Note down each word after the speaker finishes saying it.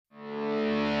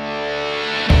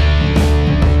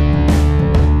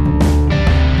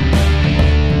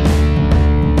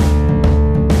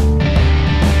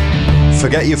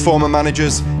Forget your former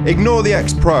managers, ignore the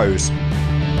ex-pros.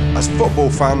 As football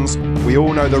fans, we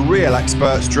all know the real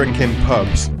experts drink in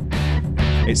pubs.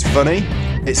 It's funny,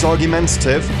 it's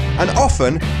argumentative, and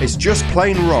often it's just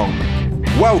plain wrong.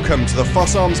 Welcome to the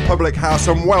Fosse Public House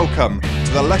and welcome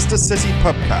to the Leicester City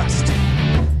Pubcast.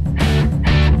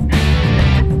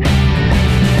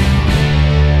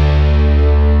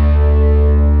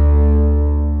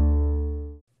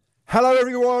 Hello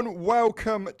everyone,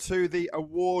 welcome to the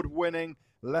award-winning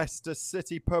Leicester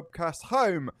City Pubcast,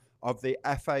 home of the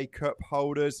FA Cup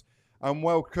holders, and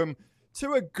welcome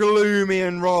to a gloomy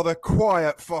and rather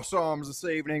quiet Fosse Arms this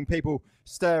evening. People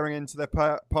staring into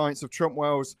their pints of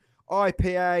Trumpwell's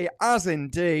IPA, as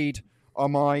indeed are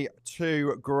my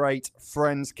two great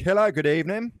friends. Killer, good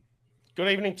evening. Good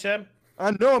evening, Tim.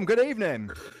 And Norm, good evening.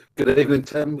 Good evening,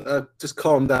 Tim. Just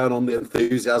calm down on the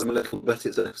enthusiasm a little bit.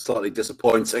 It's a slightly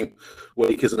disappointing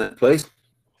week, isn't it, please?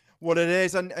 What it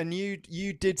is, and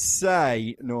you did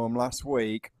say, Norm, last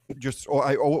week,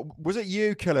 or was it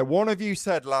you, Killer? One of you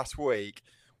said last week,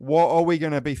 what are we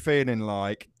going to be feeling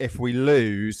like if we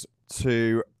lose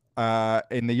to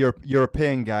in the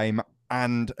European game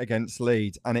and against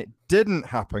Leeds? And it didn't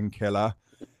happen, Killer,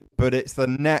 but it's the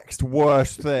next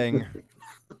worst thing.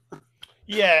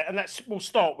 Yeah, and we'll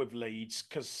start with Leeds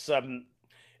because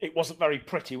it wasn't very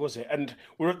pretty, was it? And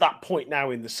we're at that point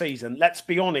now in the season. Let's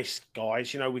be honest,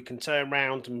 guys. You know, we can turn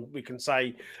around and we can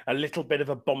say a little bit of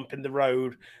a bump in the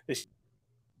road. This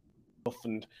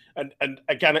and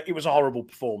again, it was a horrible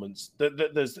performance.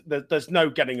 There's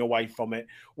no getting away from it.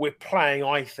 We're playing,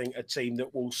 I think, a team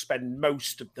that will spend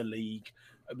most of the league,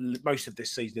 most of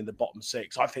this season in the bottom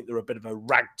six. I think they're a bit of a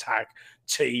ragtag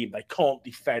team. They can't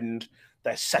defend.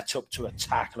 They're set up to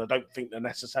attack, and I don't think they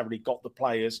necessarily got the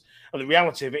players. And the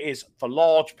reality of it is, for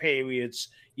large periods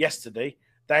yesterday,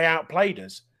 they outplayed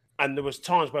us. And there was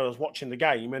times where I was watching the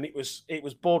game, and it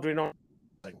was bordering on,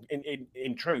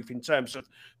 in truth, in terms of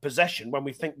possession, when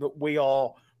we think that we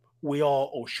are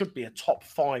or should be a top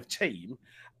five team,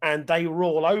 and they were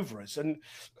all over us. And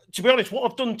to be honest, what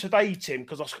I've done today, Tim,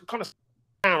 because I was kind of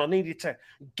I needed to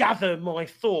gather my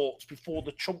thoughts before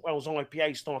the Trumpwell's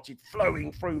IPA started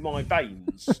flowing through my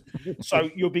veins. So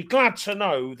you'll be glad to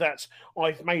know that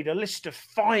I've made a list of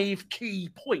 5 key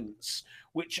points,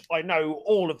 which I know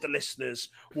all of the listeners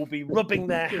will be rubbing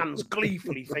their hands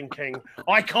gleefully thinking,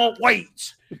 I can't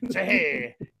wait to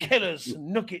hear Killer's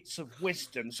nuggets of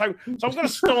wisdom. So I'm going to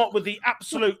start with the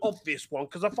absolute obvious one,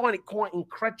 because I find it quite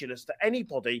incredulous that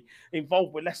anybody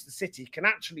involved with Leicester City can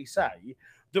actually say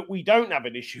that we don't have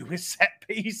an issue with set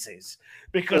pieces,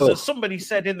 because as somebody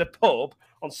said in the pub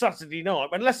on Saturday night,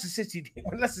 when Leicester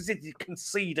City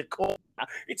concede a corner,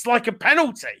 it's like a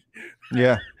penalty.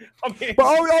 Yeah. I mean, but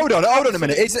hold on a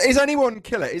minute. Is anyone,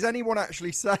 Killer? Is anyone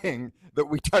actually saying that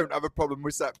we don't have a problem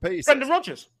with set pieces? Brendan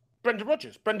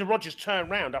Rodgers turned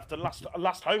round after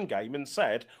last home game and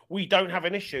said we don't have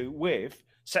an issue with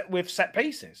set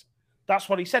pieces. That's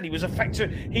what he said. He was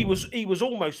effective. He was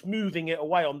almost moving it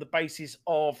away on the basis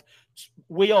of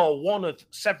we are one of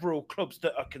several clubs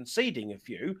that are conceding a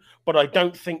few, but I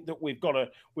don't think that we've got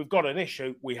an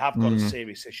issue. We have got a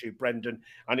serious issue, Brendan,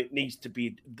 and it needs to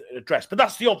be addressed. But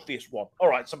that's the obvious one. All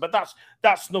right. So, but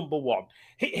that's number one.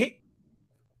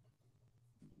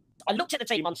 I looked at the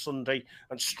team on Sunday,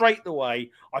 and straight away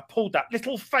I pulled that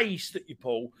little face that you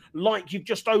pull, like you've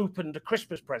just opened a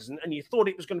Christmas present and you thought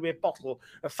it was going to be a bottle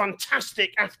of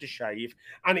fantastic aftershave,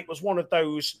 and it was one of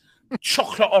those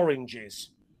chocolate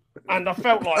oranges. And I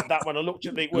felt like that when I looked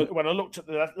at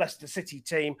the Leicester City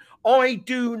team. I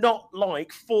do not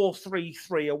like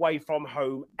 4-3-3 away from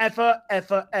home ever,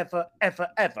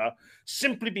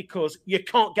 simply because you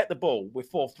can't get the ball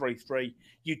with 4-3-3.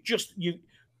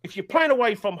 If you're playing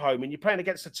away from home and you're playing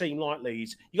against a team like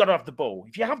Leeds, you got to have the ball.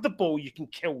 If you have the ball, you can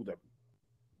kill them.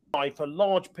 For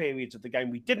large periods of the game,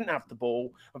 we didn't have the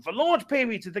ball. And for large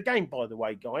periods of the game, by the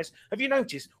way, guys, have you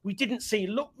noticed we didn't see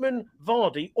Lookman,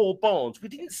 Vardy or Barnes? We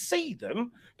didn't see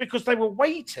them because they were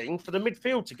waiting for the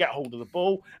midfield to get hold of the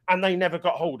ball, and they never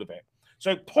got hold of it.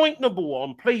 So point number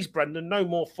one, please, Brendan, no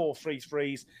more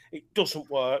 4-3-3s. It doesn't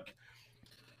work.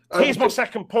 Here's my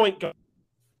second point, guys.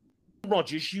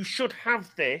 Rodgers, you should have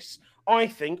this, I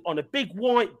think, on a big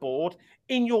whiteboard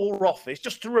in your office,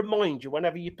 just to remind you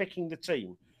whenever you're picking the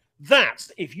team.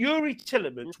 That's if Yuri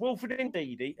Tillemans, Wilfred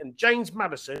Ndidi and James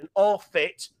Maddison are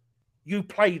fit, you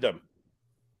play them.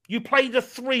 You play the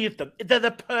 3 of them. They're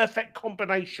the perfect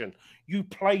combination. You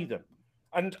play them.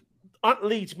 And that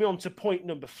leads me on to point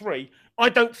number 3. I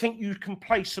don't think you can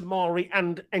play Samari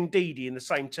and Ndidi in the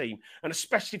same team, and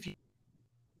especially if you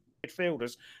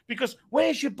midfielders, because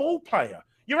where's your ball player?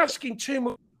 You're asking too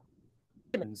much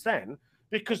then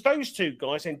because those two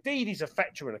guys, indeed, he's a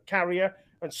fetcher and a carrier,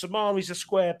 and Samari's a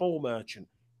square ball merchant.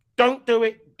 Don't do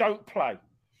it. Don't play.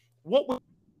 What we're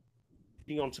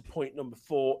getting on to point number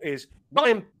 4 is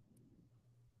Ryan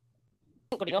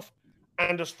not good enough.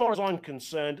 And as far as I'm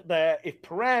concerned, if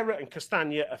Pereira and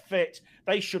Castagna are fit,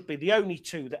 they should be the only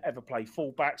two that ever play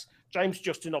fullbacks. James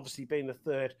Justin obviously being the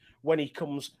third when he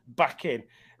comes back in.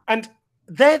 And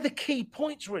they're the key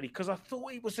points, really, because I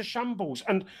thought it was a shambles.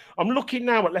 And I'm looking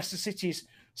now at Leicester City's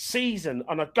season,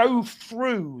 and I go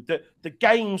through the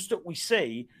games that we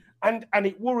see, and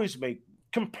it worries me.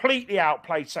 Completely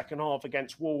outplayed second half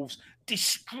against Wolves,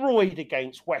 destroyed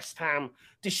against West Ham,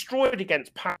 destroyed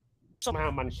against Palace,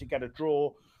 somehow managed to get a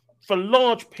draw, for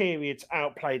large periods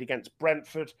outplayed against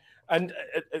Brentford, and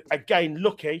again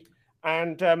lucky,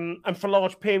 and for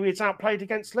large periods outplayed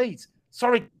against Leeds.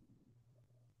 Sorry,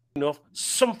 enough.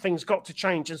 Something's got to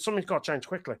change, and something's got to change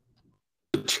quickly.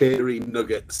 Cheery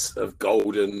nuggets of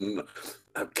golden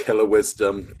killer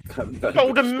wisdom,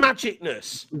 golden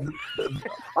magicness.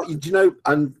 You know,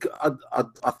 and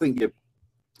I think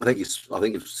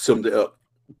you've summed it up,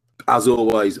 as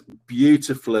always,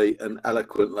 beautifully and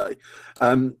eloquently.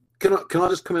 Can I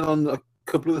just come in on a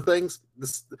couple of the things?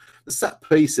 The set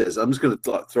pieces. I'm just going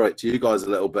to throw it to you guys a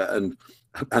little bit, and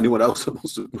anyone else that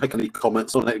wants to make any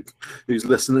comments on it who's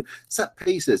listening. Set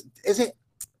pieces. Is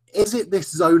it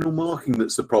this zonal marking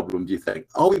that's the problem? Do you think?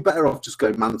 Are we better off just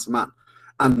going man to man,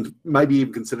 and maybe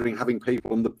even considering having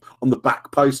people on the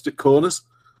back post at corners?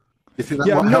 Do you think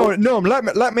that might help? No.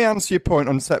 Let me answer your point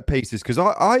on set pieces, because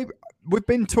we've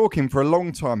been talking for a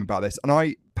long time about this, and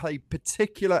I paid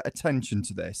particular attention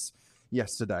to this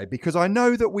yesterday because I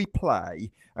know that we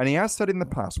play, and he has said in the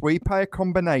past, we play a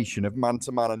combination of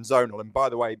man-to-man and zonal. And by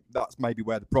the way, that's maybe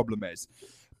where the problem is.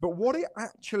 But what it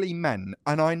actually meant,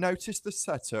 and I noticed the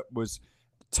setup was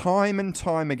time and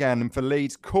time again, and for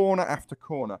Leeds, corner after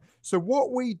corner. So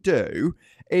what we do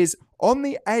is on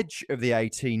the edge of the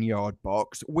 18-yard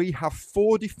box, we have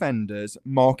 4 defenders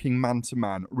marking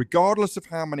man-to-man, regardless of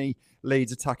how many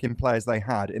Leeds attacking players they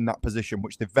had in that position,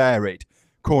 which they varied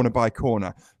corner by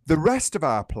corner. The rest of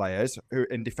our players who are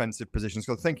in defensive positions,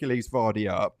 because I think he leaves Vardy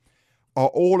up, are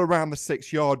all around the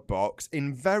 6-yard box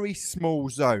in very small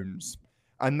zones.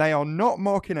 And they are not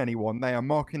marking anyone. They are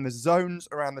marking the zones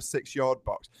around the 6-yard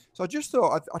box. So I just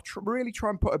thought I'd really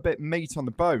try and put a bit of meat on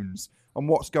the bones on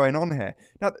what's going on here.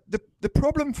 Now, the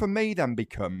problem for me then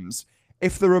becomes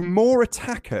if there are more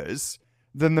attackers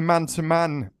than the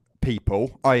man-to-man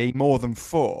people, i.e. more than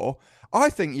 4,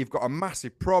 I think you've got a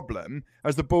massive problem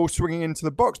as the ball's swinging into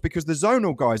the box, because the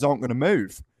zonal guys aren't going to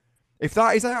move. If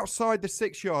that is outside the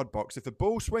 6-yard box, if the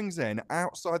ball swings in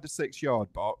outside the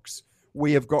 6-yard box,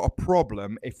 we have got a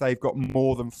problem if they've got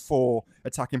more than 4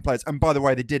 attacking players. And by the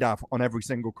way, they did have on every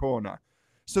single corner.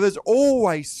 So there's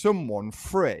always someone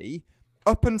free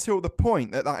up until the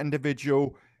point that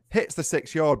individual hits the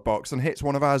 6-yard box and hits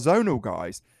one of our zonal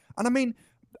guys. And I mean,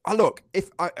 look,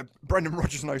 Brendan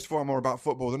Rodgers knows far more about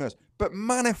football than us, but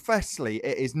manifestly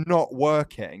it is not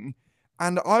working.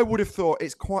 And I would have thought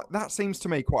that seems to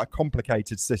me quite a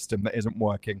complicated system that isn't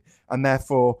working. And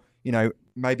therefore,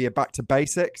 maybe a back to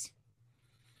basics.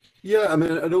 Yeah, I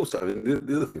mean, and also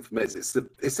the other thing for me is it's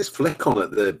this flick on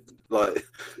at the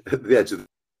edge of the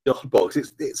yard box.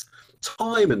 It's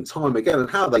time and time again, and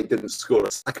how they didn't score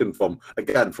a second from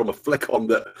a flick on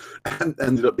that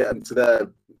ended up getting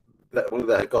to one of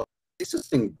their goals. It's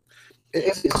just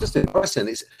impressive.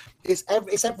 It's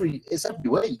every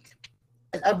week,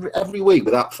 every week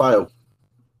without fail.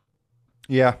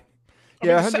 Yeah,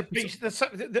 yeah.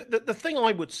 The thing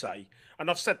I would say,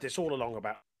 and I've said this all along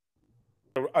about.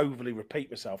 Overly repeat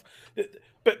myself,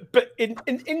 but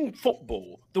in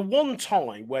football, the one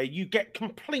time where you get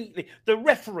the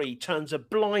referee turns a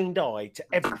blind eye to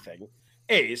everything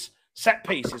is set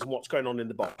pieces and what's going on in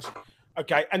the box.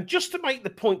 Okay, and just to make the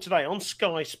point today on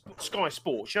Sky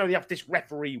Sports, they have this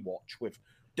referee watch with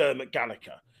Dermot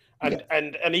Gallagher,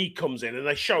 and he comes in and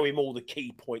they show him all the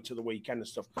key points of the weekend and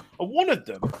stuff. And one of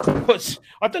them was,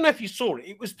 I don't know if you saw it,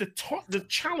 it was the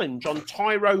challenge on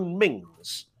Tyrone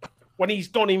Mings when he's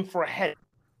gone in for a head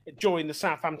during the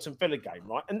Southampton Villa game,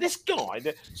 right? And this guy,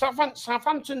 the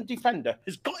Southampton defender,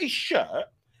 has got his shirt,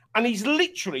 and he's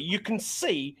literally, you can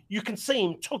see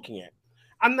him tucking it.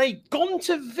 And they've gone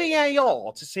to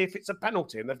VAR to see if it's a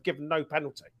penalty, and they've given no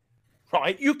penalty,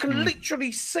 right? You can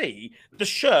literally see the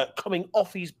shirt coming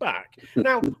off his back.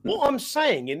 Now, what I'm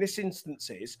saying in this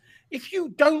instance is, if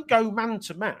you don't go man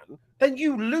to man, then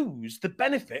you lose the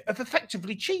benefit of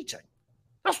effectively cheating.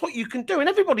 That's what you can do. And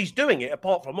everybody's doing it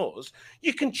apart from us.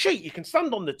 You can cheat. You can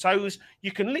stand on the toes.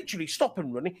 You can literally stop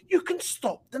them running. You can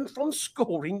stop them from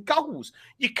scoring goals.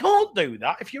 You can't do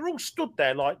that if you're all stood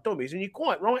there like dummies. And you're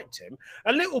quite right, Tim.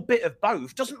 A little bit of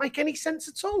both doesn't make any sense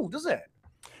at all, does it?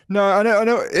 No, I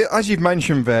know. As you've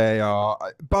mentioned VAR,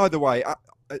 by the way,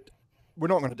 we're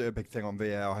not going to do a big thing on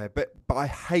VAR here, but I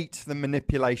hate the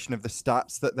manipulation of the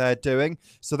stats that they're doing.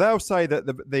 So they'll say that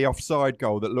the offside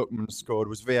goal that Lookman scored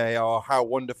was VAR, how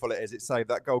wonderful it is, it saved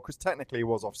that goal, because technically he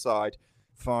was offside.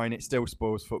 Fine, it still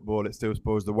spoils football, it still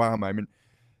spoils the wow moment.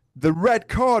 The red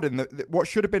card, and what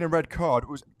should have been a red card,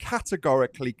 was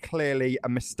categorically, clearly a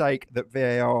mistake that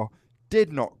VAR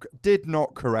did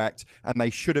not correct, and they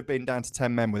should have been down to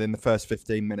 10 men within the first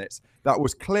 15 minutes. That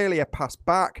was clearly a pass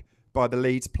back by the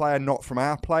Leeds player, not from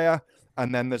our player.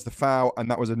 And then there's the foul, and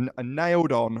that was a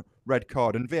nailed-on red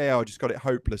card. And VAR just got it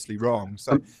hopelessly wrong.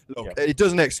 So, look, it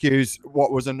doesn't excuse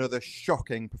what was another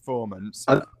shocking performance.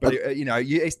 But,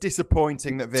 it's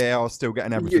disappointing that VAR is still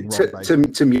getting everything wrong.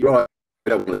 Tim, you're right.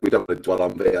 We don't want to dwell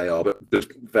on VAR, but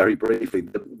just very briefly,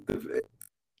 the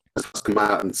has come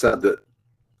out and said that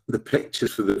the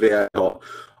pictures for the VAR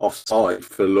offside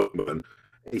for Lookman,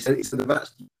 he said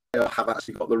they have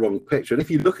actually got the wrong picture. And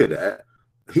if you look at it,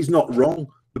 he's not wrong.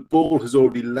 The ball has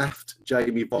already left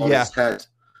Jamie Vardy's head.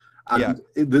 And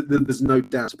there's no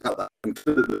doubt about that. And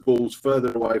the ball's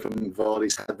further away from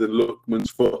Vardy's head than Lookman's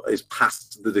foot is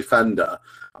past the defender.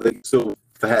 I think it's still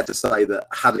fair to say that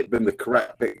had it been the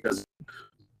correct picture,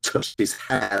 touched his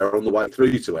hair on the way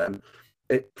through to him,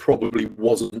 it probably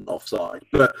wasn't offside.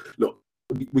 But look,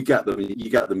 we get them. You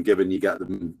get them given. You get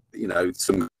them.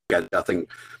 Some. I think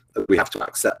we have to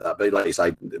accept that. But like you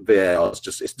say, VAR is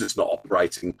just not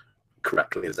operating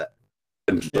correctly, is it?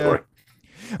 Yeah.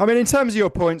 I mean, in terms of your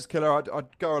points, Killer,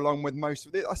 I'd go along with most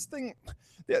of it. I think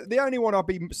the only one I'll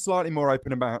be slightly more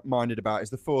open-minded about is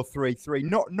the 4-3-3.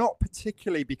 Not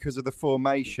particularly because of the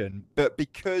formation, but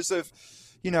because of.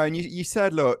 And you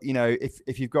said, look,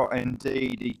 if you've got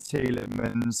Ndidi,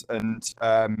 Tielemans,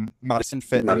 and Maddison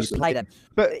fit, then you play them.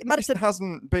 But Maddison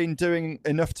hasn't been doing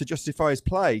enough to justify his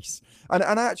place. And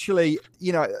actually,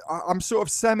 I'm sort of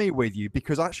semi with you,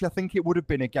 because actually I think it would have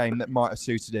been a game that might have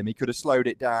suited him. He could have slowed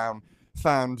it down,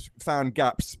 found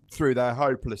gaps through their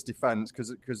hopeless defence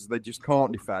because they just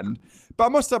can't defend. But I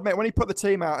must admit, when he put the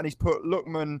team out and he's put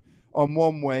Lookman on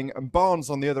one wing and Barnes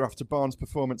on the other after Barnes'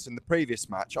 performance in the previous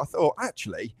match, I thought,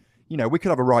 actually, we could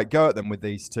have a right go at them with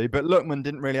these two. But Lookman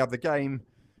didn't really have the game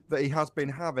that he has been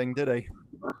having, did he?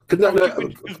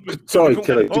 Sorry,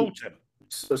 Kelly.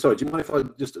 Sorry, do you mind if I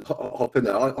just hop in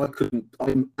there?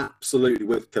 I'm absolutely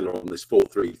with Killer on this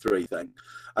 4-3-3 thing,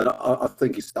 and I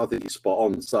think he's spot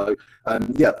on. So,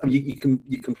 you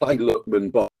can play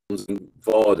Lookman, Barnes, and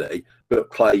Vardy,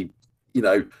 but play,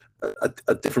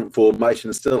 a different formation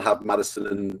and still have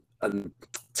Maddison and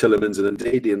Tielemans and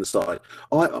Ndidi in the side.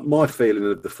 My feeling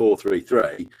of the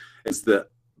 4-3-3 is that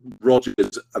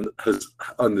Rodgers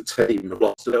and the team have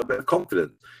lost a little bit of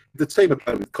confidence. If the team are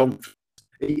playing with confidence,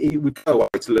 he would go away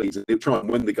to Leeds and he'll try and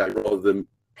win the game rather than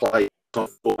play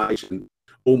formation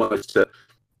almost to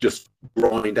just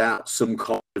grind out some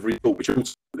kind of result, which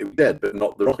ultimately we did, but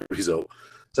not the right result.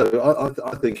 So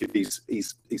I think if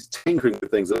he's tinkering with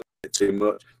things a little bit too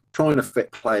much, trying to fit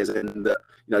players in that,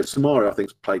 Samari, I think,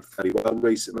 has played fairly well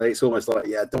recently. It's almost like,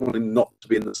 I don't want him not to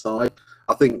be in the side.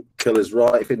 I think Killer's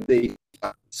right. If indeed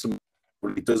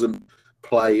somebody doesn't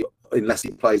play, unless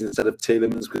he plays instead of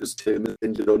Tielemans because Tielemans is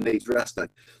injured or needs resting.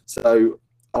 So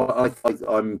I think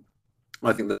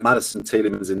the Maddison,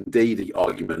 Tielemans, and Ndidi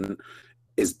argument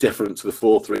is different to the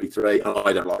 4-3-3, and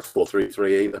I don't like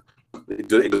 4-3-3 either. It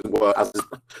doesn't work,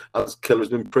 as Killer's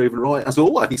been proven right, as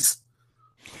always.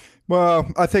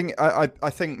 Well, I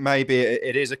think maybe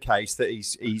it is a case that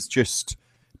he's just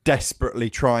desperately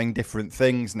trying different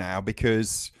things now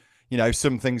because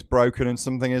something's broken and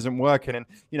something isn't working. And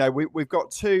we've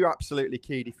got two absolutely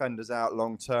key defenders out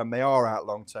long term. They are out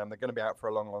long term. They're going to be out for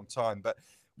a long time. But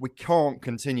we can't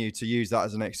continue to use that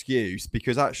as an excuse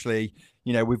because actually,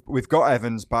 we've got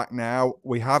Evans back now.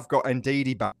 We have got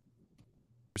Ndidi back.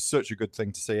 It's such a good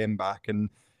thing to see him back, and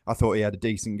I thought he had a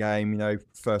decent game,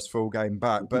 first full game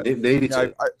back. But to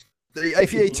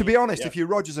be honest, if you're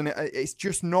Rodgers and it's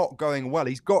just not going well,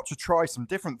 he's got to try some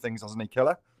different things, hasn't he,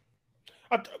 Killer?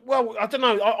 I don't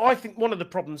know. I think one of the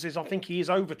problems is I think he is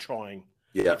over trying.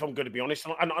 Yeah. If I'm going to be honest,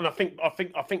 and I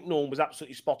think Norm was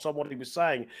absolutely spot on what he was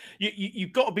saying.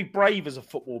 You've got to be brave as a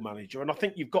football manager, and I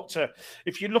think you've got to.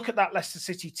 If you look at that Leicester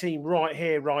City team right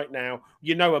here, right now,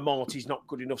 Amarty's not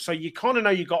good enough, so you kind of know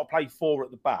you've got to play 4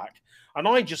 at the back. And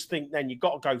I just think then you've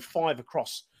got to go 5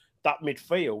 across that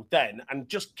midfield then and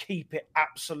just keep it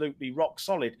absolutely rock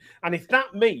solid. And if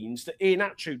that means that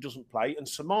Iheanacho doesn't play and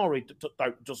Samari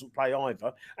doesn't play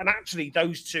either, and actually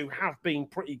those two have been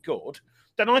pretty good,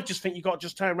 then I just think you've got to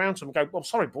just turn around to them and go, well,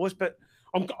 sorry, boys, but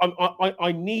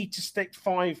I need to stick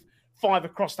five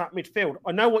across that midfield.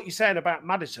 I know what you're saying about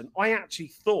Maddison. I actually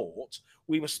thought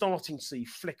we were starting to see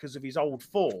flickers of his old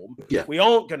form. Yeah. We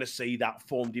aren't going to see that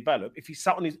form develop if he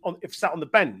sat on the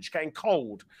bench getting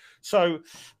cold. So,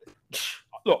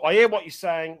 look, I hear what you're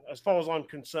saying. As far as I'm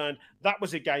concerned, that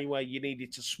was a game where you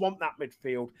needed to swamp that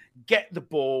midfield, get the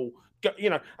ball,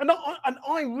 and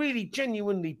I really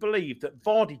genuinely believe that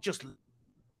Vardy just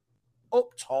up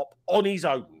top on his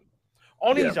own.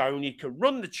 On his own, he can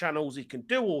run the channels, he can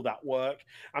do all that work.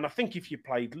 And I think if you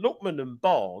played Lookman and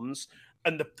Barnes,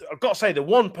 and I've got to say, the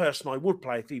one person I would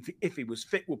play if he was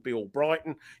fit would be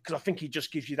Albrighton, because I think he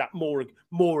just gives you that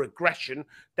more aggression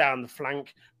down the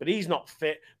flank. But he's not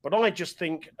fit. But I just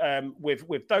think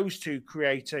with those two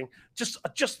creating, I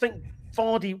just think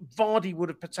Vardy would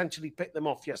have potentially picked them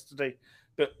off yesterday.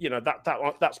 But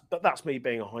that's me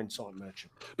being a hindsight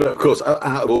merchant. But of course, out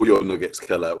of all your nuggets,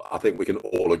 Keller, I think we can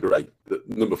all agree that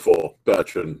number 4,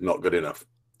 Bertrand, not good enough.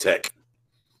 Tick.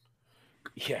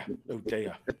 Yeah. Oh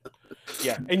dear.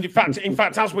 Yeah. In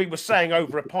fact, as we were saying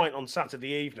over a pint on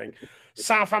Saturday evening,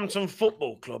 Southampton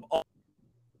Football Club are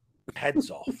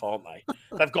heads off, aren't they?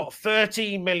 They've got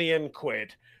 30 million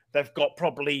quid. They've got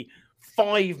probably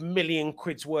 5 million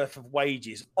quid's worth of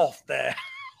wages off their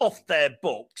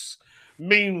books.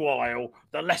 Meanwhile,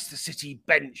 the Leicester City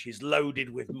bench is loaded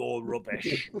with more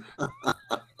rubbish.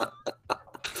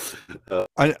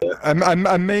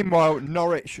 And meanwhile,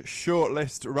 Norwich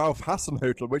shortlist Ralph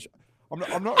Hasenhüttl, which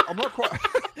I'm not quite.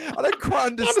 I don't quite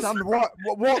understand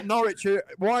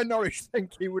why Norwich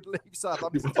think he would leave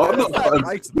Southampton.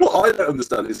 What I don't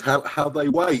understand is how they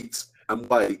wait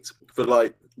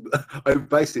for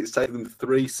basically it's taken them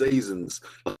 3 seasons.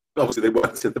 Obviously, they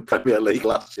weren't in the Premier League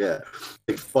last year.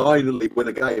 They finally win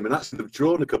a game, and actually they've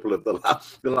drawn a couple of the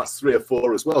last 3 or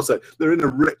 4 as well. So they're in a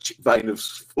rich vein of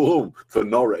form for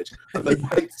Norwich, and they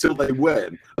wait till they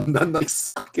win, and then they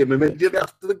sack him immediately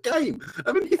after the game.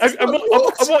 I mean,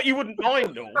 what you wouldn't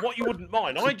mind, or what you wouldn't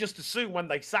mind, I just assumed when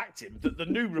they sacked him that the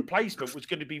new replacement was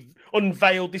going to be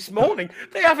unveiled this morning.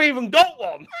 They haven't even got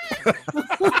one.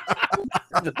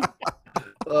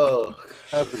 Oh,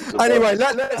 anyway,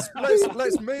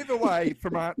 let's move away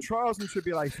from our trials and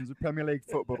tribulations of Premier League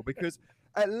football, because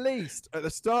at least at the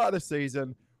start of the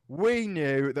season, we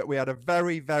knew that we had a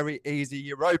very, very easy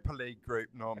Europa League group,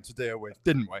 Norm, to deal with,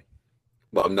 didn't we?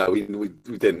 Well, no, we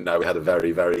didn't know we had a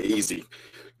very, very easy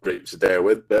group to deal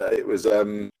with, but it was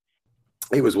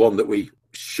one that we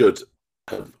should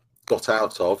have got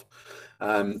out of.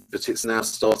 But it's now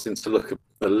starting to look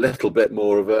a little bit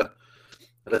more of a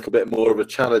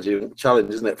challenge,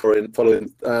 isn't it, following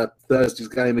Thursday's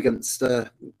game against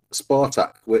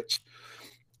Spartak, which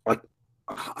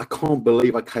I can't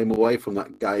believe I came away from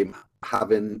that game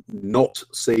having not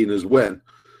seen us win.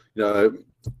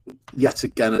 Yet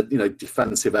again, a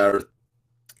defensive error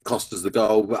cost us the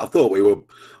goal. But I thought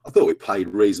we played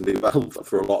reasonably well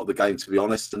for a lot of the game, to be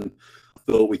honest, and I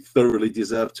thought we thoroughly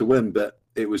deserved to win. But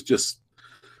it was just,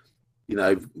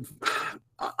 I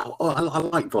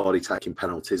like Vardy taking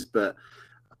penalties, but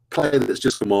a player that's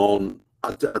just come on,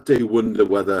 I do wonder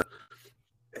whether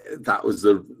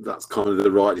that's kind of the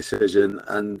right decision.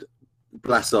 And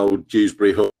bless old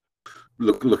Dewsbury Hall,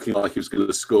 looking like he was going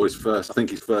to score his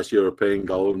first European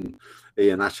goal, and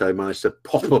Iheanacho managed to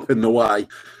pop up in the way.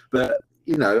 But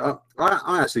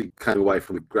I actually came away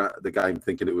from the game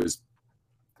thinking it was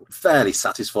fairly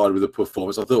satisfied with the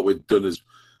performance. I thought we'd done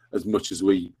as much as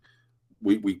we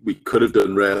could have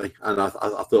done, really, and I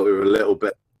thought we were a little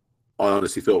bit. I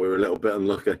honestly thought we were a little bit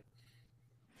unlucky.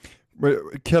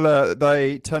 Killer,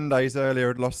 they 10 days earlier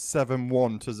had lost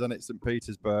 7-1 to Zenit St.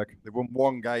 Petersburg. They won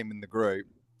 1 game in the group.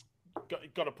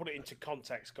 Got to put it into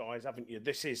context, guys, haven't you?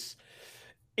 This is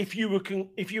if you were going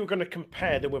to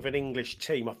compare them with an English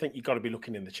team, I think you've got to be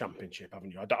looking in the Championship,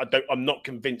 haven't you? I'm not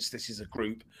convinced this is a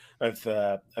group of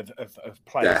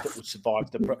players that would survive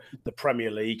the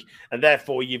Premier League, and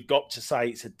therefore you've got to say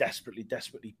it's a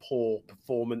desperately poor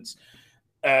performance.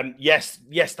 Yes,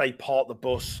 they part the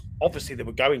bus. Obviously, they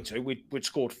were going to. We'd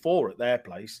scored 4 at their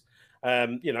place, so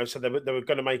they were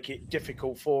going to make it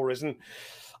difficult for us. And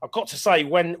I've got to say,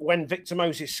 when Victor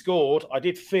Moses scored, I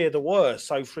did fear the worst.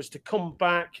 So for us to come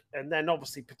back and then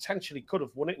obviously potentially could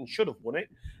have won it and should have won it,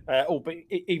 albeit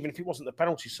even if it wasn't the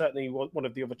penalty, certainly one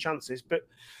of the other chances. But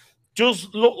does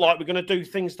look like we're going to do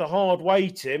things the hard way,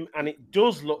 Tim, and it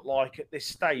does look like at this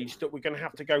stage that we're going to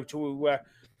have to go to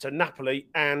Napoli,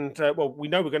 and we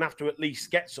know we're going to have to at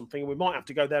least get something, and we might have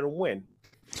to go there and win.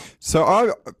 So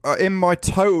I, in my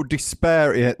total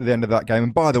despair at the end of that game,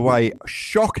 and by the way,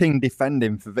 shocking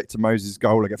defending for Victor Moses'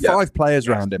 goal. Like 5 players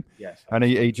around him, and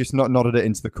he just nodded it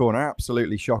into the corner.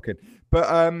 Absolutely shocking.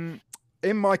 But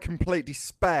in my complete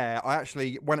despair, I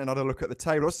actually went and had a look at the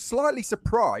table. I was slightly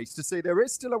surprised to see there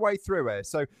is still a way through here.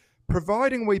 So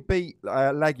providing we beat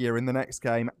Legia in the next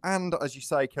game, and as you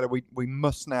say, Keller, we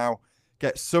must now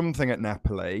get something at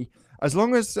Napoli. As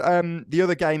long as the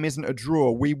other game isn't a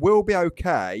draw, we will be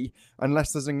okay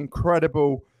unless there's an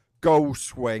incredible goal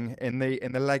swing in the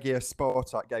Legia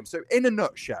Spartak game. So in a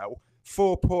nutshell,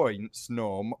 4 points,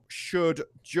 Norm, should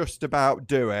just about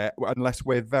do it unless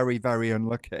we're very, very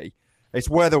unlucky. It's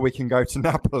whether we can go to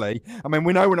Napoli. I mean,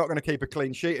 we know we're not going to keep a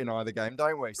clean sheet in either game,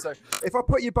 don't we? So if I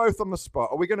put you both on the spot,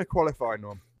 are we going to qualify,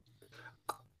 Norm?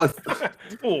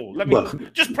 Let me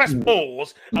just press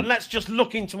pause and let's just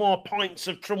look into our pints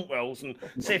of Trumpwells and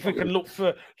see if we can look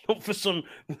for some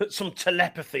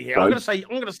telepathy here. I'm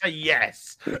going to say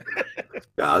yes.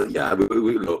 Yeah.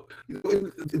 We look.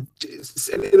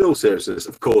 In all seriousness,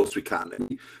 of course we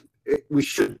can. We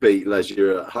should beat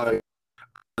Legia at home,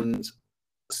 and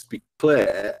to be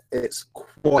clear, it's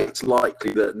quite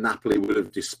likely that Napoli would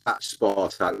have dispatched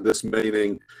Spartak. This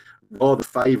meaning rather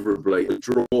favourably, a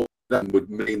draw then would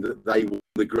mean that they won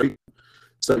the group.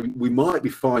 So we might be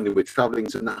finding we're travelling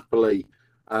to Napoli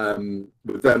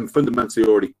with them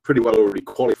fundamentally pretty well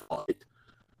qualified,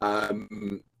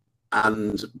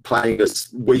 and playing a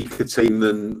weaker team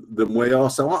than we are.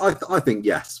 So I think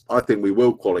yes, I think we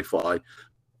will qualify,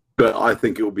 but I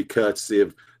think it will be courtesy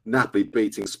of Napoli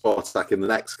beating Spartak in the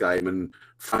next game and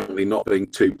frankly not being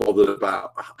too bothered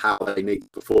about how they need to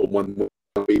perform when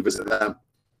we visit them.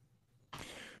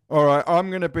 All right, I'm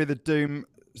going to be the doom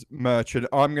merchant.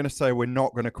 I'm going to say we're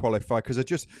not going to qualify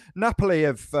because Napoli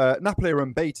are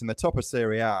unbeaten. They're top of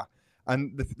Serie A.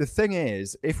 And the thing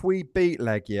is, if we beat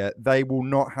Legia, they will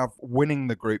not have winning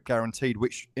the group guaranteed,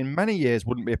 which in many years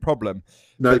wouldn't be a problem.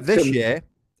 No, but this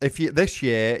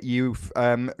year you've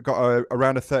got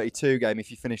around a 32 game if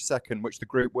you finish second, which the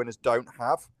group winners don't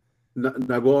have. No,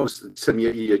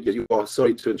 you are,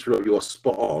 sorry to interrupt, you are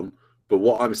spot on. But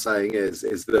what I'm saying is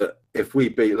that if we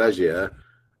beat Legia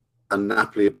and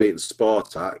Napoli have beaten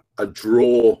Spartak, a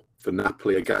draw for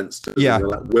Napoli against us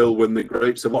will win the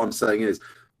group. So what I'm saying is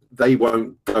they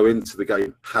won't go into the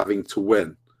game having to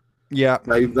win. Yeah,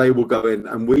 they will go in,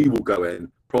 and we will go in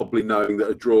probably knowing that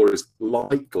a draw is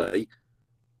likely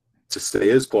to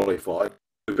see us qualify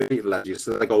to beat Legia.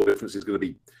 So the goal difference is going to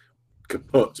be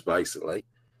kaput, basically.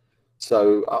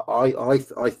 So I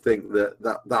think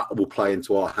that will play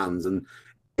into our hands, and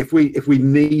if we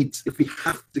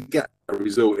have to get a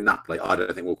result in Napoli, I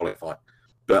don't think we'll qualify,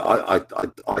 but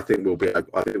I think we'll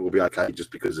be okay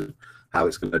just because of how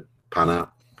it's going to pan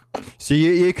out. So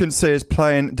you can see us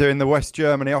doing the West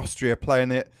Germany Austria,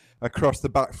 playing it across the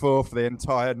back four for the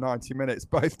entire 90 minutes,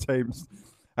 both teams.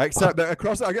 Except that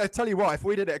I tell you what, if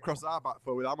we did it across our back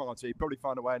four with Amarty, he'd probably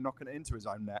find a way of knocking it into his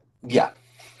own net. Yeah,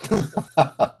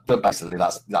 but basically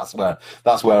that's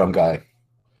where I'm going.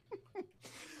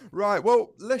 Right,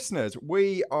 well, listeners,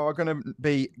 we are going to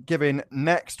be giving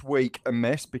next week a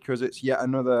miss because it's yet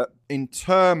another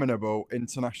interminable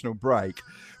international break.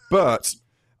 But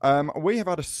we have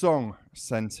had a song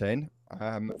sent in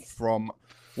from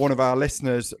one of our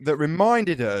listeners that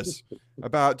reminded us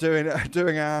about doing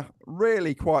our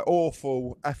really quite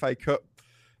awful FA Cup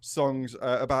songs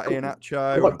about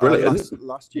Iheanacho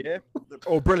last year,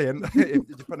 or brilliant,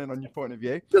 depending on your point of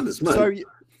view. So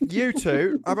you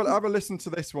two have a listen to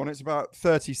this one. It's about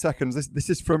 30 seconds. This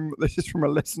is from a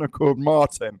listener called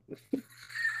Martin.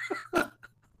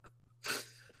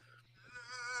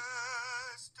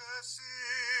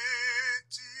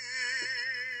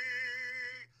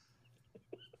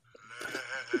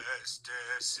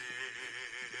 Leicester City,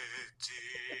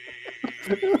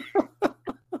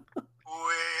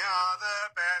 we are the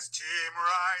best team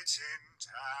right in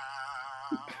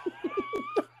town.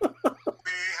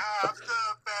 We have the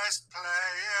best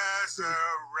players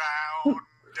around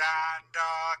and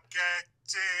are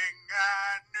getting a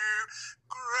new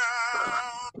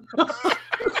ground.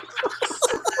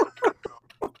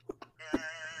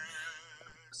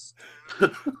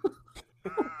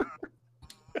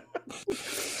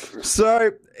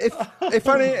 So,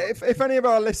 if any of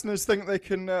our listeners think they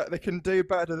can do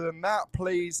better than that,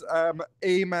 please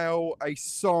email a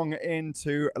song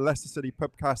into Leicester City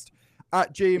Pubcast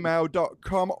at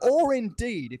gmail.com, or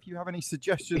indeed, if you have any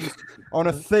suggestions on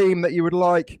a theme that you would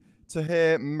like to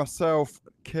hear myself,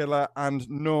 Killer, and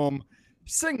Norm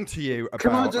sing to you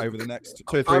about over the next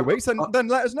 2 or 3 weeks, and then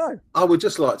let us know. I would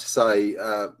just like to say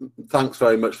thanks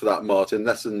very much for that, Martin.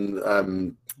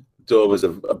 Lesson Door was a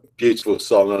beautiful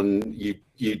song, and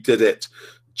you did it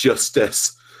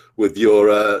justice with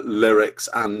your lyrics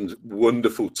and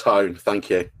wonderful tone. Thank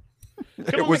you.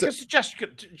 Can I make a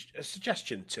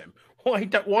suggestion, Tim? Why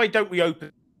don't we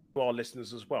open to our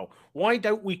listeners as well? Why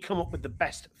don't we come up with the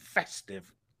best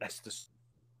festive Leicester?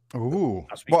 Ooh,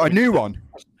 what, a new one?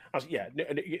 Yeah,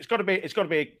 it's got to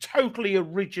be a totally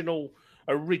original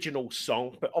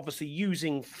song, but obviously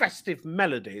using festive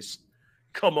melodies,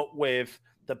 come up with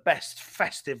the best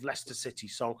festive Leicester City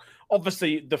song.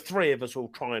 Obviously, the three of us will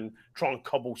try and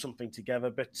cobble something together.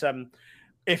 But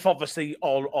if obviously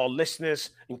our listeners,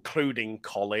 including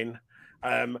Colin,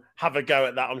 have a go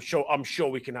at that, I'm sure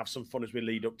we can have some fun as we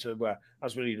lead up to the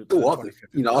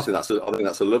 25th. I think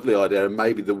that's a lovely idea, and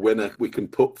maybe the winner we can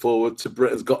put forward to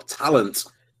Britain's Got Talent.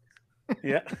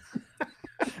 Yeah.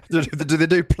 do they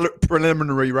do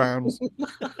preliminary rounds?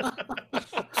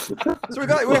 So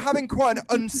we're having quite an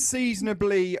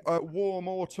unseasonably warm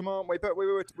autumn, aren't we? But we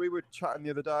were chatting the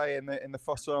other day in the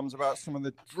Fosse Arms about some of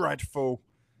the dreadful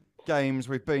games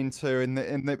we've been to in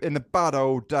the bad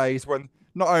old days when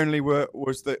not only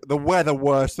was the weather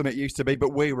worse than it used to be, but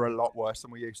we were a lot worse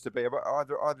than we used to be. But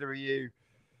either of you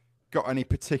got any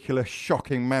particular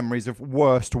shocking memories of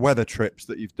worst weather trips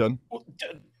that you've done?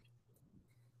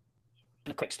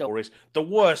 The quick stories. The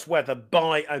worst weather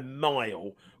by a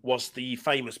mile was the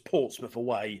famous Portsmouth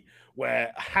away,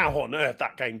 where how on earth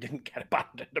that game didn't get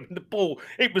abandoned. I mean, the ball,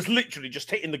 it was literally just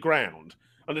hitting the ground,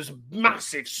 and there's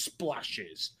massive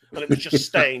splashes, and it was just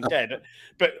staying dead.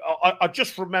 But I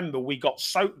just remember we got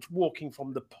soaked walking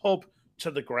from the pub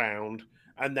to the ground,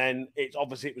 and then it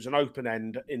was an open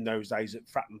end in those days at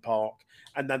Fratton Park,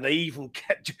 and then they even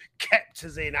kept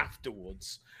us in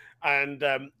afterwards. And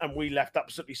we left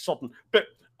absolutely sodden. But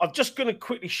I'm just going to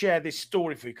quickly share this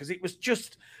story for you, because it was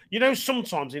just,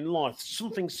 sometimes in life,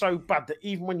 something so bad that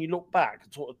even when you look back,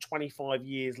 sort of 25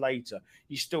 years later,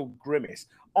 you still grimace.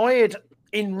 I had,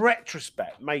 in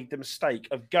retrospect, made the mistake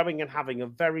of going and having a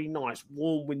very nice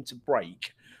warm winter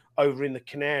break over in the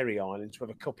Canary Islands with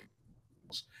a couple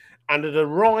of us, and had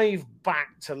arrived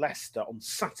back to Leicester on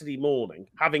Saturday morning,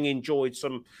 having enjoyed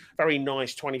some very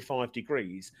nice 25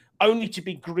 degrees, only to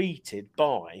be greeted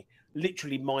by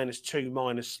literally -2,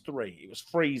 -3. It was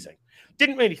freezing.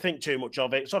 Didn't really think too much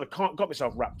of it. Sort of got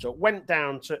myself wrapped up. Went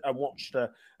down and watched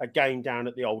a game down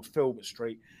at the old Filbert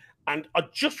Street. And I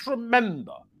just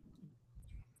remember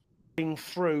being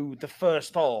through the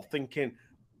first half thinking,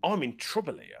 I'm in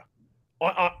trouble here.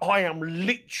 I am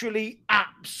literally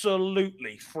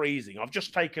absolutely freezing. I've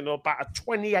just taken about a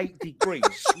 28-degree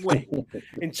swing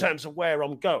in terms of where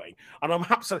I'm going, and I'm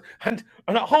absolutely. And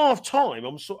at half time,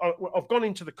 I've gone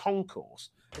into the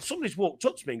concourse, and somebody's walked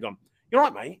up to me and gone, "You all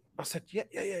right, mate?" I said,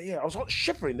 "Yeah." I was like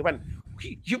shivering. They went,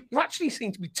 "You actually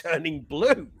seem to be turning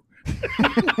blue,"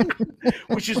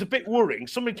 which is a bit worrying.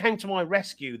 Somebody came to my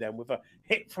rescue then with a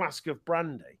hip flask of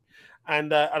brandy.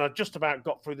 And I just about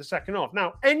got through the second half.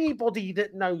 Now, anybody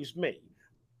that knows me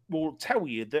will tell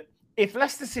you that if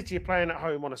Leicester City are playing at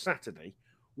home on a Saturday,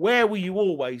 where will you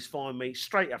always find me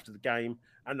straight after the game?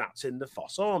 And that's in the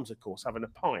Fosse Arms, of course, having a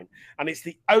pint. And it's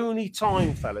the only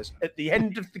time, fellas, at the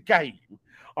end of the game,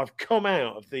 I've come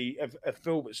out of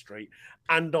Filbert Street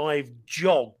and I've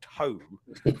jogged home,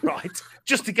 right,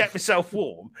 just to get myself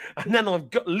warm. And then I've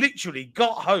literally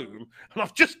got home and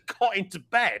I've just got into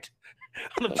bed.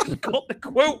 And I've just got the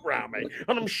quilt round me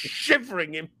and I'm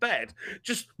shivering in bed,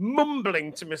 just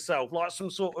mumbling to myself like some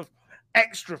sort of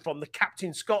extra from the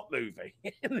Captain Scott movie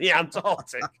in the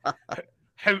Antarctic.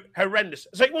 Horrendous.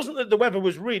 So it wasn't that the weather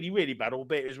was really, really bad,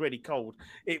 albeit it was really cold.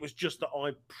 It was just that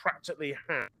I practically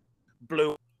had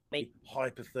blue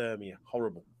hypothermia.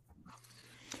 Horrible.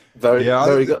 Very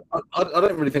good. I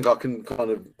don't really think I can kind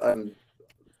of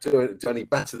do any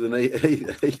better than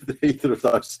either of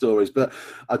those stories, but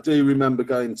I do remember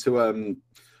going to do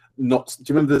you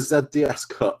remember the ZDS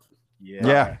Cup?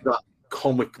 Yeah. That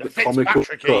comical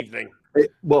evening.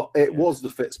 It was the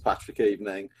Fitzpatrick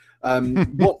evening.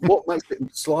 What makes it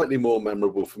slightly more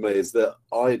memorable for me is that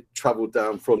I travelled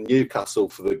down from Newcastle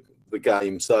for the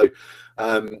game, so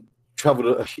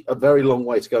travelled a very long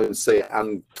way to go and see it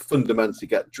and fundamentally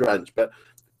get drenched, but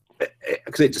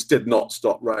because it just did not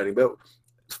stop raining. But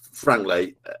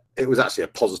frankly, it was actually a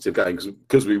positive game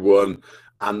because we won,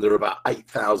 and there were about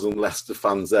 8,000 Leicester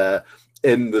fans there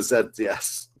in the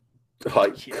ZDS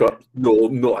like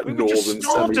not We were just northern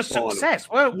starved of semi-final. success,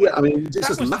 weren't we? Yeah, I mean, this That is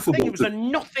was the laughable. thing. It was a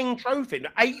nothing trophy. And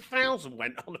 8,000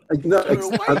 went on a No,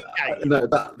 away game. no,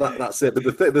 that's it.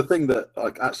 But the thing that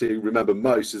I actually remember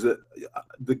most is that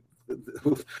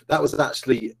that was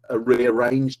actually a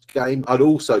rearranged game. I'd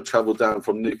also travelled down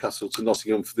from Newcastle to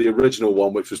Nottingham for the original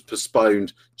one, which was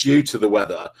postponed due to the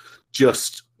weather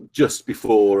just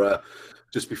before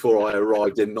I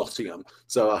arrived in Nottingham.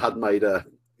 So I had made a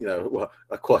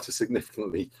quite a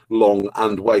significantly long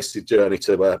and wasted journey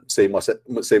to see my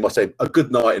team. A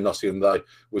good night in Nottingham though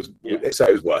so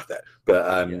it was worth it. But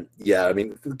I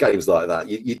mean, games like that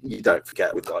you don't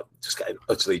forget, with like just getting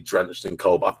utterly drenched in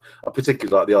cold. But I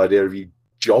particularly like the idea of you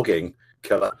jogging,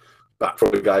 Keller, back from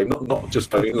the game, not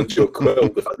just going under your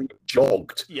quilt. The fact that you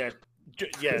jogged.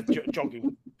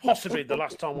 Jogging. Possibly the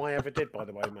last time I ever did, by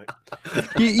the way, mate.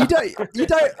 You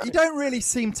don't really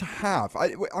seem to have.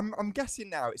 I'm guessing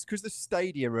now it's because the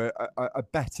stadia are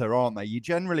better, aren't they? You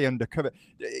generally undercover.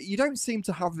 You don't seem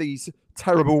to have these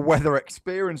terrible weather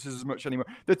experiences as much anymore.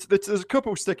 There's a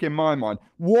couple stick in my mind.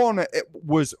 One, it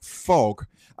was fog.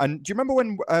 And do you remember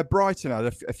when Brighton had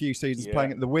a few seasons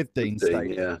playing at the Withdean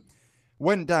Stadium? Yeah.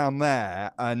 Went down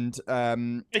there and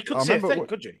you couldn't see a thing,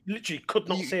 could you? Literally could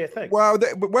not see a thing. Well,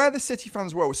 where the City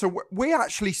fans were, so we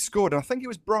actually scored. I think it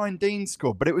was Brian Dean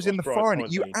scored, but it was in the final.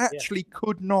 You actually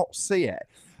could not see it,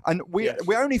 and we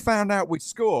only found out we'd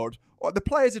scored. The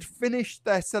players had finished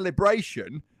their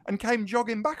celebration and came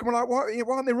jogging back, and we're like, why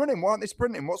aren't they running? Why aren't they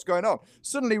sprinting? What's going on?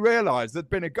 Suddenly realised there'd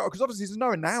been a goal, because obviously there's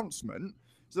no announcement,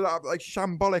 so that like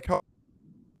shambolic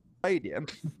stadium,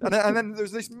 and then there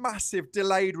was this massive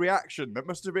delayed reaction that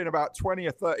must have been about 20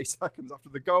 or 30 seconds after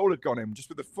the goal had gone in, just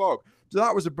with the fog. So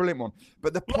that was a brilliant one.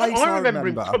 But the place I remember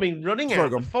him coming running out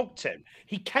the fog, Tim.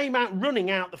 He came out running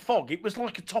out the fog. It was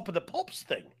like a Top of the Pops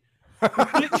thing.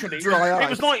 Literally, it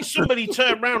was like somebody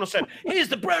turned around and said, "Here's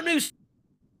the brand new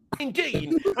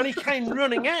Dean," and he came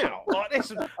running out like this,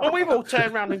 and we've all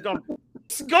turned around and gone,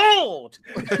 "Scored!"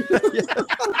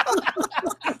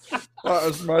 That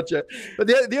was magic. But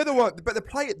the other one, but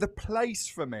the place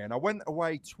for me, and I went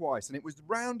away twice, and it was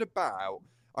round about,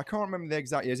 I can't remember the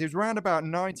exact years. It was round about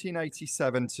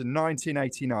 1987 to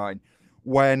 1989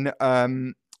 when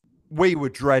we were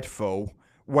dreadful,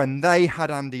 when they had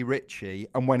Andy Ritchie,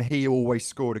 and when he always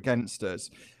scored against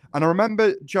us. And I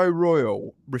remember Joe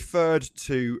Royal referred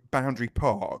to Boundary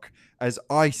Park as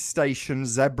Ice Station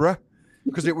Zebra,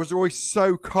 because it was always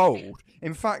so cold.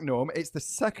 In fact, Norm, it's the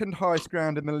second highest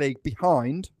ground in the league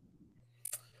behind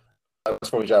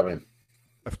West Bromwich Albion.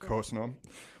 Of course, Norm.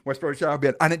 West Bromwich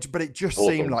Albion. But it just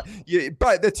seemed like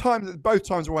but both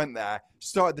times I went there,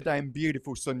 started the day in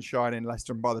beautiful sunshine in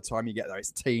Leicester, and by the time you get there,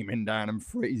 it's teeming down and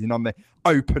freezing on the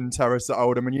open terrace at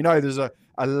Oldham. And you know there's a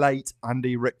late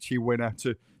Andy Ritchie winner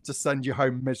to send you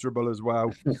home miserable as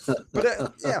well.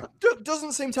 But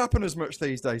doesn't seem to happen as much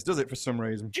these days, does it, for some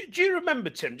reason? Do you remember,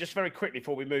 Tim, just very quickly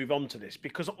before we move on to this,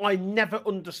 because I never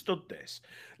understood this.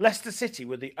 Leicester City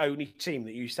were the only team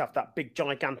that used to have that big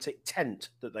gigantic tent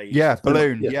that they used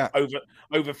balloon,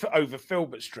 over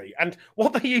Filbert Street. And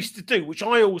what they used to do, which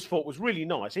I always thought was really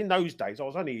nice, in those days, I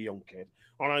was only a young kid,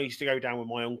 and I used to go down with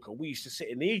my uncle. We used to sit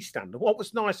in the East Stand. And what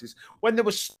was nice is when there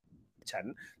was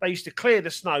tent, they used to clear the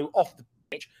snow off the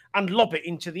pitch and lob it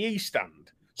into the East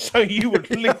Stand. So you would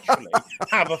literally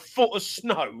have a foot of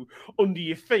snow under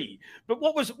your feet. But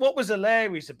what was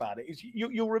hilarious about it is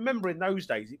you'll remember in those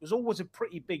days, it was always a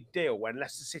pretty big deal when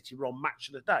Leicester City were on Match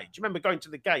of the Day. Do you remember going to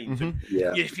the games? Mm-hmm.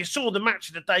 And if you saw the Match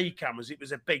of the Day cameras, it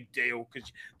was a big deal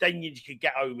because then you could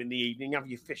get home in the evening, have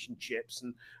your fish and chips,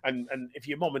 and if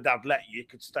your mum and dad let you, you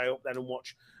could stay up then and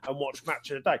watch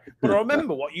Match of the Day. But I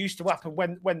remember what used to happen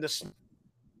when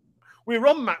we were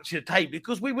on Match of the Day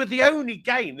because we were the only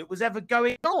game that was ever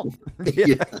going on.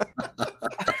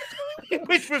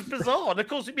 Which was bizarre. And of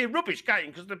course, it'd be a rubbish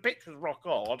game because the pitch was rock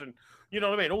hard. And you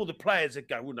know what I mean? All the players would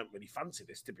go, we don't really fancy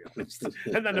this, to be honest.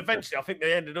 And then eventually, I think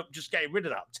they ended up just getting rid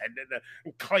of that tent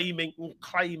and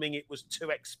claiming it was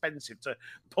too expensive to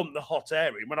pump the hot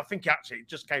air in. When I think actually it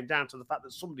just came down to the fact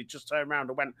that somebody just turned around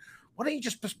and went, why don't you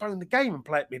just postpone the game and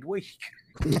play it midweek?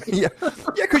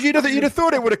 Because you'd have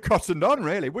thought it would have cottoned on,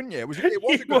 really, wouldn't you? It was a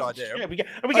good idea. Yeah, we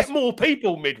get more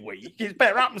people midweek. It's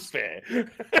better atmosphere.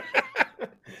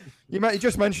 You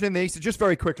just mentioning the Easter, just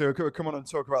very quickly, we'll come on and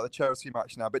talk about the Chelsea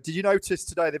match now. But did you notice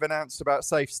today they've announced about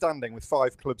safe standing with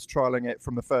 5 clubs trialling it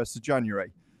from the 1st of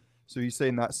January? So you've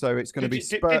seen that. So it's going to be...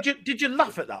 Did you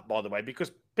laugh at that, by the way?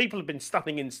 Because people have been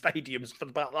standing in stadiums for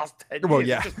about the last 10 years. Well,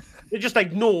 yeah. They just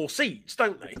ignore seats,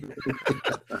 don't they?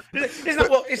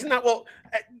 Isn't that what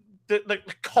the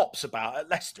tops about at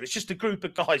Leicester. It's just a group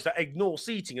of guys that ignore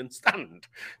seating and stand.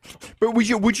 But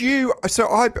would you?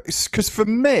 So because for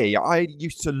me, I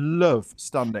used to love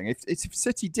standing. If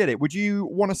City did it, would you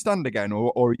want to stand again,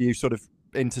 or are you sort of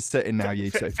into sitting now?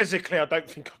 You two. Physically, I don't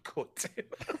think I could.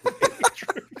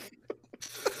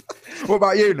 What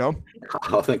about you, Nom?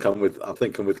 I think I'm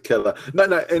with Killer. No.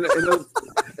 In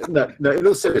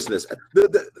all seriousness,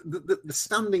 the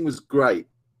standing was great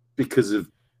because of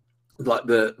like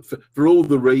for all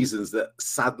the reasons that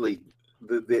sadly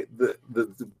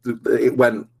it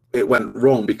went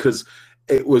wrong, because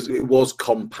it was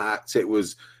compact. It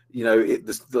was, you know,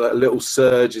 the little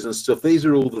surges and stuff. These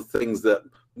are all the things that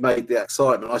made the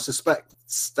excitement. I suspect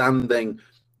standing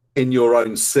in your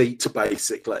own seat,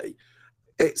 basically,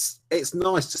 it's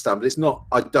nice to stand, but it's not.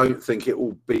 I don't think it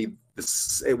will be.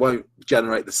 It won't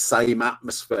generate the same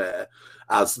atmosphere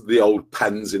as the old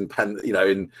pens in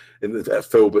the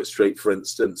Filbert Street, for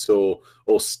instance, or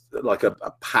like a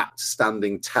packed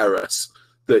standing terrace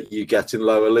that you get in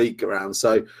lower league grounds.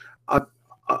 So I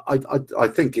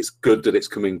think it's good that it's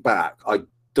coming back. I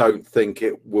don't think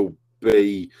it will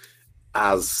be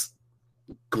as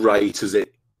great as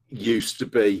it used to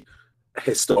be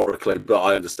historically, but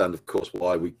I understand, of course,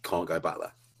 why we can't go back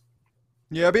there.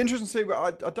 Yeah, it'd be interesting to see.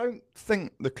 But I don't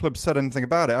think the club said anything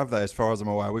about it, have they? As far as I'm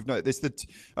aware, we've noticed that.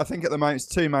 I think at the moment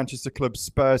it's 2 Manchester clubs.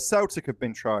 Spurs, Celtic have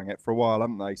been trying it for a while,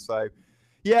 haven't they? So,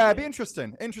 yeah, it'd be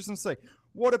interesting. Interesting to see.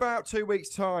 What about 2 weeks'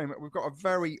 time? We've got a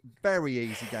very, very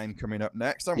easy game coming up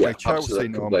next, haven't we? Chelsea,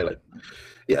 normally.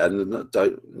 Yeah, and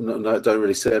don't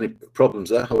really see any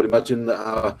problems there. I would imagine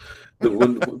that the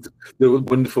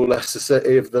wonderful Leicester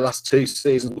City of the last 2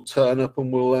 seasons will turn up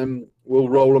and we'll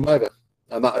roll them over.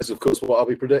 And that is, of course, what I'll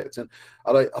be predicting.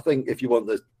 I think if you want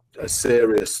a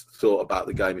serious thought about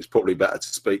the game, it's probably better to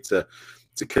speak to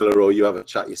Killer, or you have a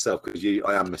chat yourself, because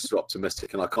I am Mr.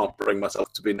 Optimistic and I can't bring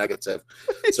myself to be negative.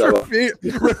 He's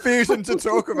refusing to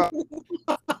talk about a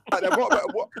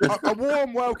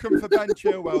warm welcome for Ben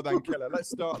Chilwell then, Killer.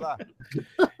 Let's start that.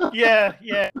 Yeah.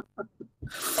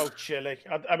 Oh, Chilly.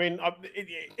 I mean,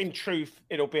 in truth,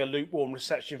 it'll be a lukewarm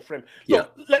reception for him.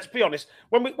 Look, let's be honest.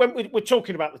 When we're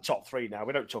talking about the top 3 now,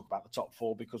 we don't talk about the top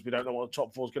 4 because we don't know what the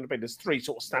top 4 is going to be. There's 3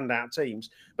 sort of standout teams,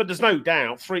 but there's no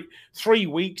doubt. Three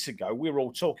weeks ago, we were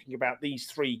all talking about these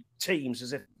 3 teams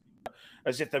as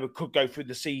if they could go through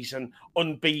the season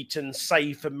unbeaten,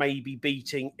 safe, and maybe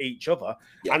beating each other.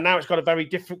 Yeah. And now it's got a very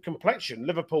different complexion.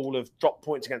 Liverpool have dropped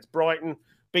points against Brighton,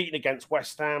 beaten against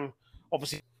West Ham,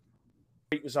 obviously.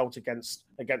 Result against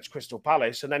Crystal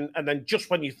Palace, and then just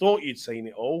when you thought you'd seen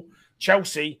it all,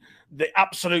 Chelsea, the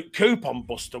absolute coupon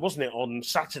buster, wasn't it, on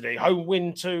Saturday? Home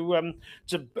win to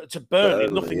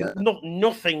Burnley.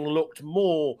 Nothing looked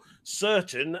more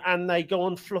certain, and they go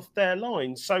and fluff their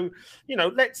lines. So, you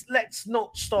know, let's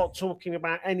not start talking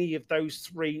about any of those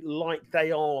 3 like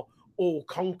they are all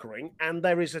conquering, and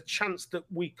there is a chance that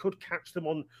we could catch them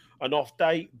on an off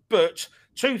day. But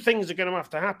 2 things are going to have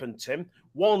to happen, Tim.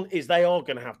 One is they are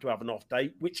going to have an off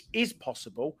day, which is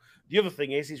possible. The other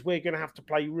thing is we're going to have to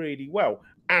play really well,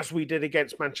 as we did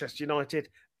against Manchester United,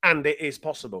 and it is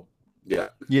possible. Yeah.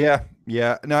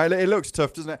 No, it looks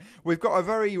tough, doesn't it? We've got a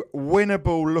very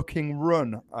winnable-looking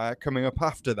run coming up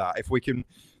after that, if we can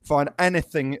find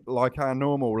anything like our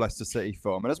normal Leicester City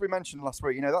form. And as we mentioned last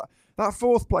week, you know, that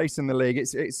 4th place in the league,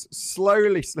 it's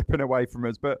slowly slipping away from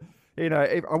us, but. You know,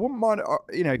 I wouldn't mind.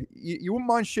 You know, you wouldn't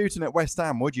mind shooting at West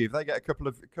Ham, would you? If they get a couple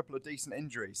of decent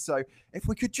injuries. So if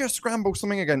we could just scramble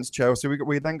something against Chelsea,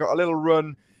 we then got a little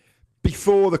run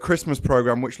before the Christmas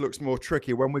program, which looks more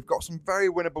tricky. When we've got some very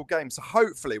winnable games, so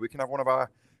hopefully we can have one of our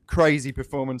crazy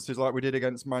performances like we did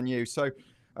against Man U. So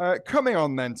coming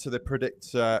on then to the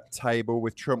predict table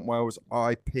with Trumpwell's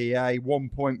IPA, 1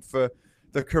 point for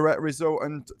the correct result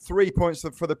and 3 points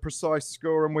for the precise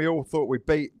score, and we all thought we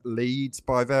beat Leeds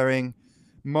by varying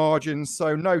margins,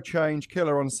 so no change.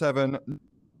 Killer on 7,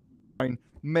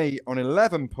 me on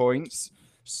 11 points,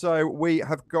 so we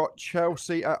have got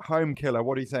Chelsea at home. Killer,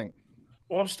 what do you think?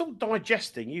 Well, I'm still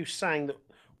digesting you saying that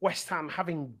West Ham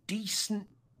having decent,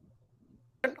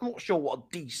 I'm not sure what a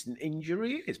decent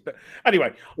injury is, but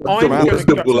anyway, I'm going to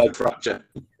double leg fracture.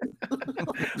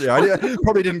 Yeah,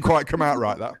 probably didn't quite come out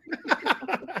right, that.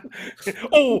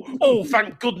 Oh!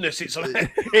 Thank goodness it's a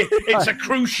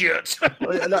cruciate.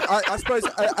 I suppose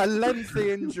a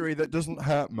lengthy injury that doesn't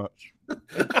hurt much.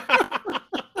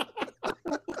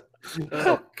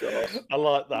 Oh God, I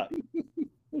like that.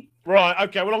 Right,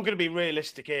 okay. Well, I'm going to be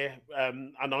realistic here,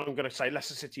 and I'm going to say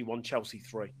Leicester City 1, Chelsea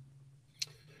 3.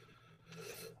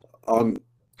 I'm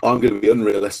going to be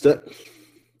unrealistic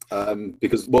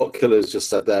because what Killer's just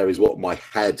said there is what my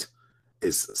head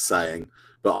is saying.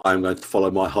 but I'm going to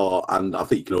follow my heart. And I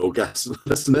think you can all guess,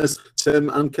 listeners, Tim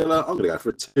and Killer, I'm going to go for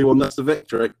a 2-1 Leicester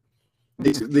victory.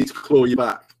 Need to claw you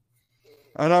back.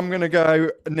 And I'm going to go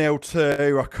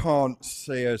 0-2. I can't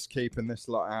see us keeping this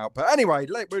lot out. But anyway,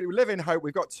 we live in hope.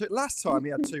 We've got last time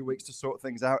he had 2 weeks to sort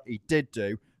things out. He did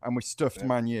do, and we stuffed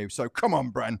Man U. So come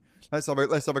on, Bren. Let's have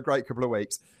a great couple of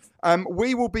weeks.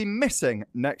 We will be missing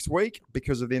next week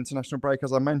because of the international break,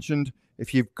 as I mentioned.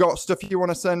 If you've got stuff you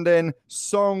want to send in,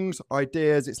 songs,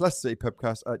 ideas, it's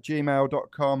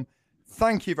leicestercitypubcast@gmail.com.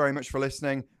 Thank you very much for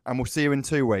listening, and we'll see you in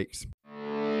 2 weeks.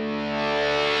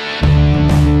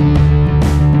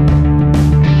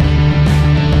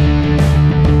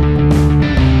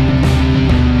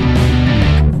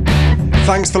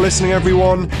 Thanks for listening,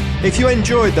 everyone. If you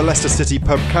enjoyed the Leicester City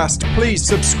Pubcast, please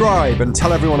subscribe and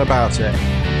tell everyone about it.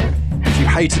 If you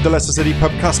hated the Leicester City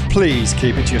Pubcast, please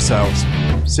keep it to yourselves.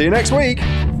 See you next week.